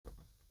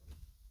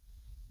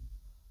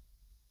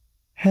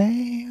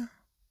Hey,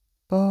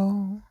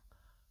 Bo,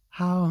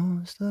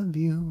 how's the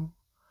view?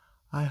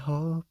 I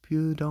hope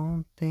you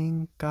don't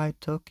think I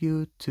took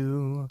you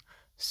too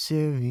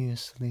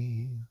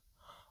seriously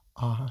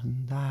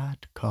on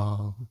that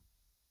call.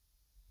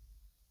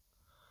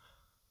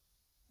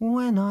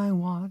 When I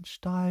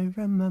watched, I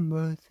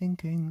remember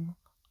thinking,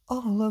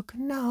 oh, look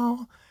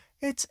now,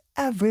 it's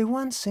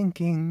everyone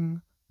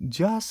sinking,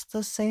 just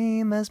the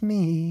same as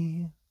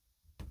me.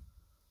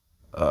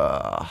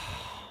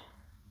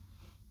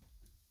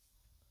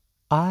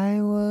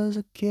 I was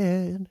a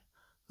kid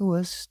who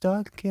was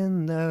stuck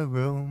in their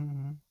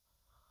room.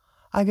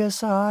 I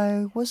guess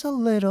I was a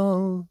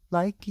little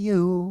like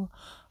you.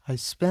 I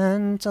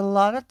spent a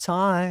lot of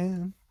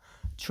time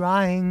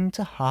trying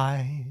to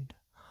hide.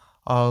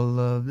 All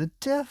of the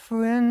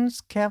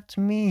difference kept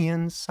me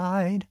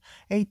inside.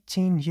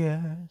 18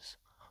 years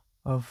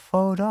of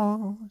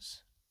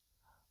photos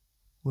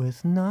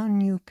with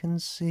none you can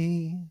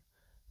see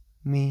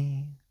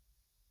me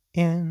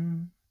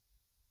in.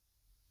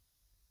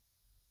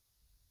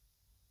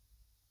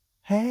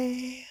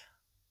 Hey,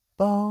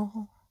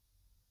 Bo,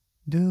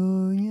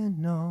 do you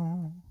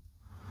know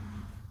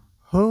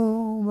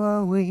who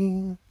were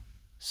we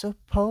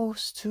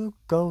supposed to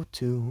go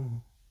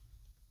to?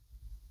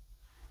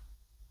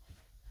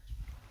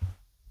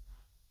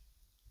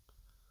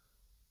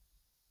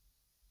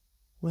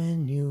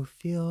 When you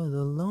feel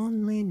the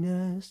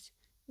loneliness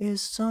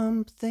is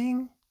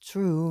something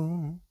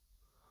true,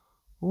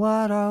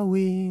 what are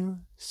we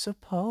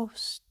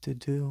supposed to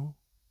do?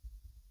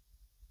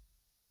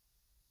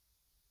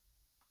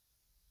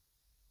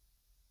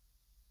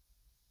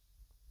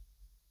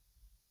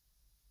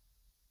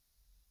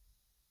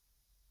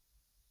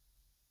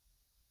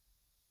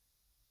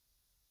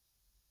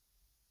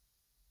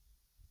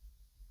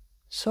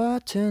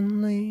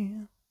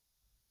 Certainly,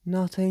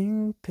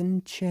 nothing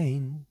can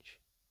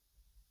change.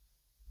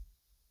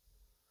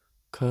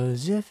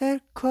 'Cause if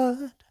it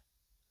could,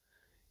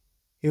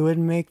 it would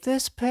make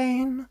this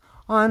pain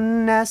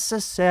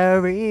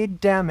unnecessary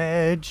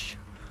damage.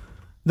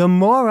 The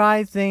more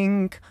I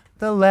think,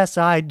 the less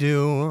I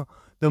do.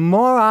 The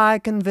more I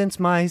convince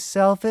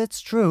myself it's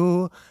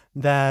true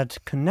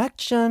that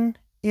connection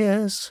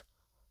is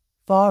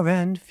far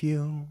and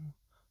few.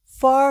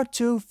 Far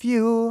too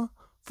few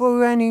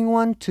for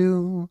anyone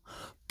to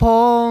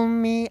pull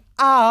me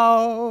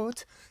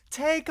out,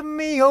 take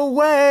me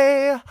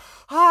away.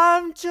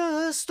 I'm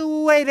just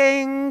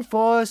waiting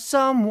for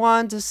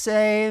someone to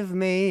save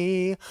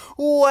me.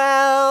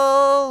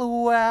 Well,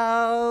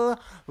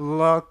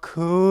 look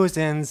who's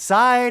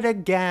inside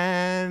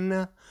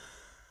again.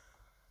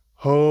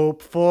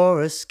 Hope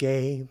for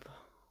escape,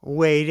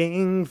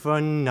 waiting for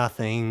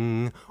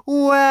nothing.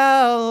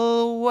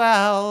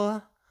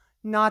 Well,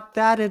 not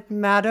that it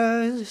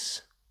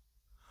matters.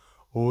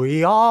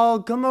 We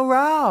all come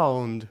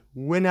around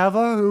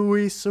whenever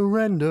we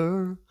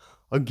surrender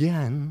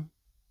again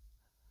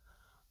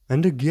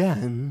and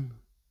again.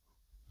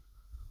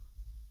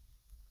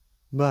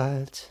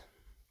 But,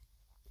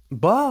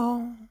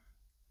 Bo,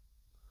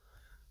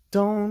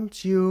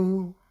 don't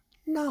you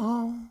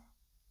know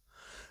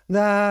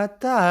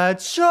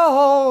that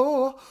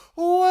show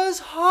was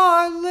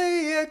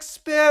hardly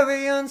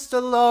experienced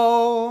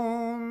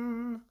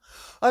alone?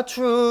 A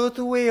truth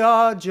we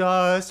are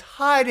just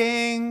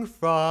hiding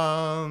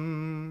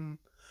from.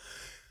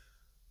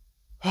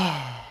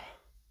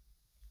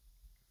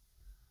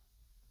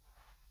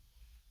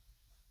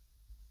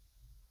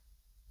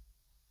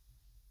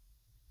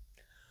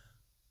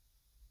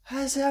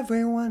 As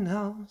everyone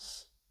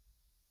else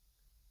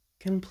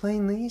can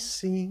plainly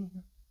see,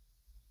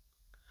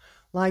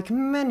 like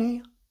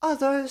many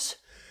others,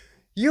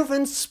 you've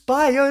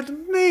inspired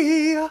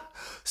me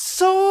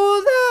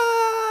so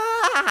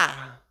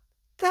that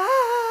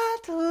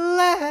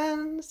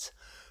lens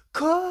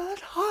could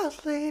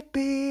hardly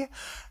be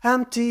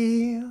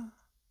empty.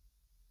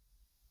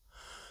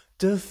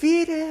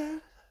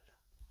 Defeated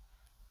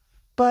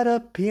but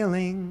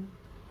appealing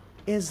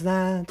is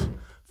that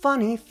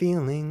funny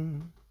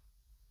feeling,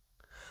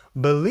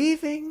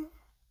 believing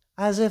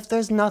as if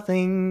there's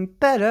nothing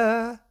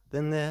better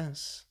than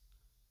this,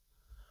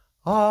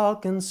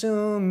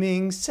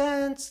 all-consuming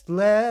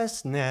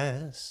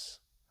senselessness.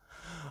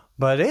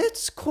 But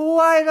it's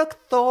quite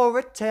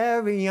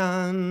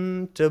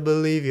authoritarian to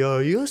believe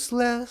you're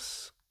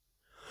useless,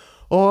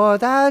 or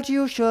that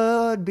you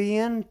should be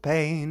in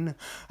pain,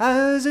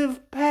 as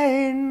if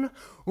pain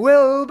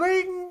will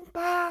bring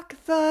back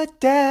the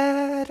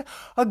dead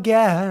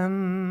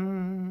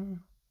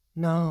again.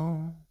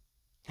 No,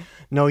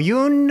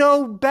 you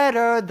know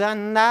better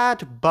than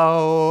that,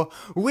 Bo.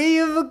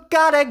 We've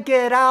gotta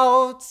get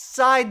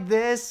outside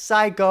this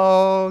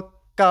cycle.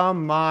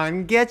 Come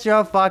on, get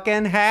your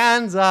fucking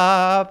hands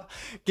up.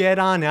 Get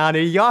on out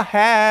of your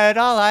head.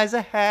 All eyes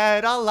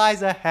ahead, all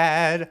eyes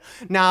ahead.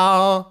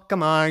 Now,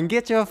 come on,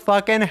 get your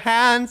fucking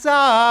hands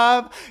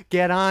up.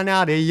 Get on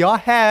out of your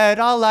head.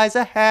 All eyes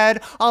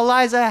ahead, all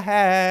eyes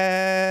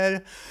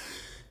ahead.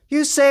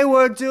 You say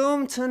we're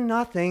doomed to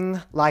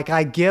nothing, like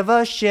I give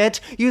a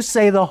shit. You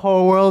say the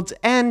whole world's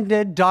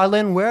ended,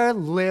 darling, we're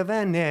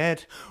living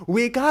it.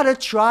 We gotta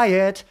try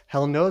it,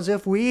 hell knows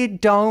if we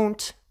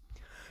don't.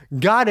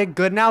 Got it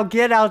good, now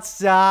get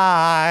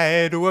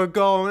outside. We're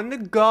going to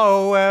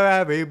go where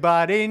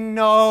everybody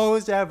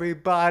knows,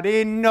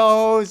 everybody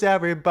knows,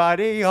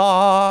 everybody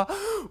are.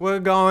 We're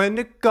going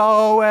to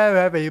go where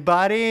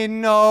everybody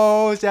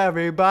knows,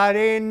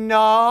 everybody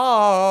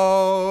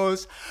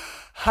knows.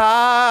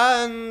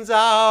 Hands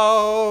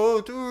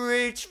out,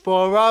 reach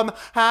for 'em,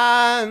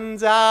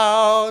 hands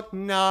out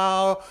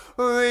now.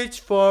 Reach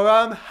for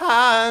 'em,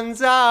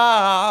 hands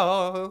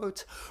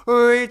out.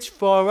 Reach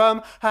for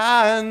 'em,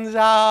 hands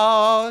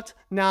out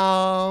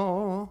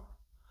now.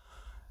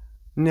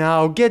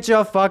 Now get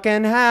your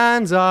fucking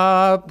hands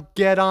up,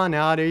 get on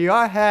out of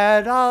your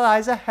head, all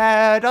eyes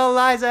ahead, all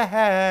eyes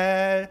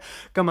ahead.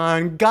 Come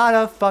on,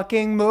 gotta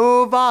fucking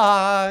move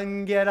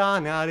on, get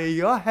on out of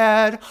your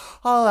head,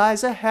 all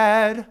eyes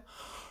ahead,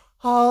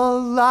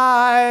 all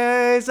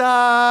eyes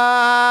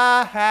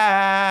ahead.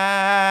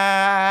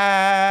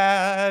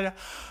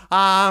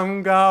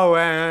 I'm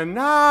going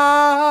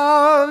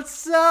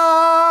outside,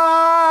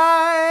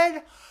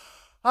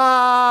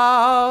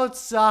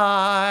 outside.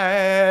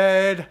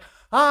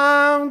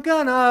 I'm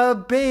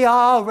gonna be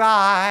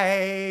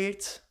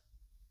alright.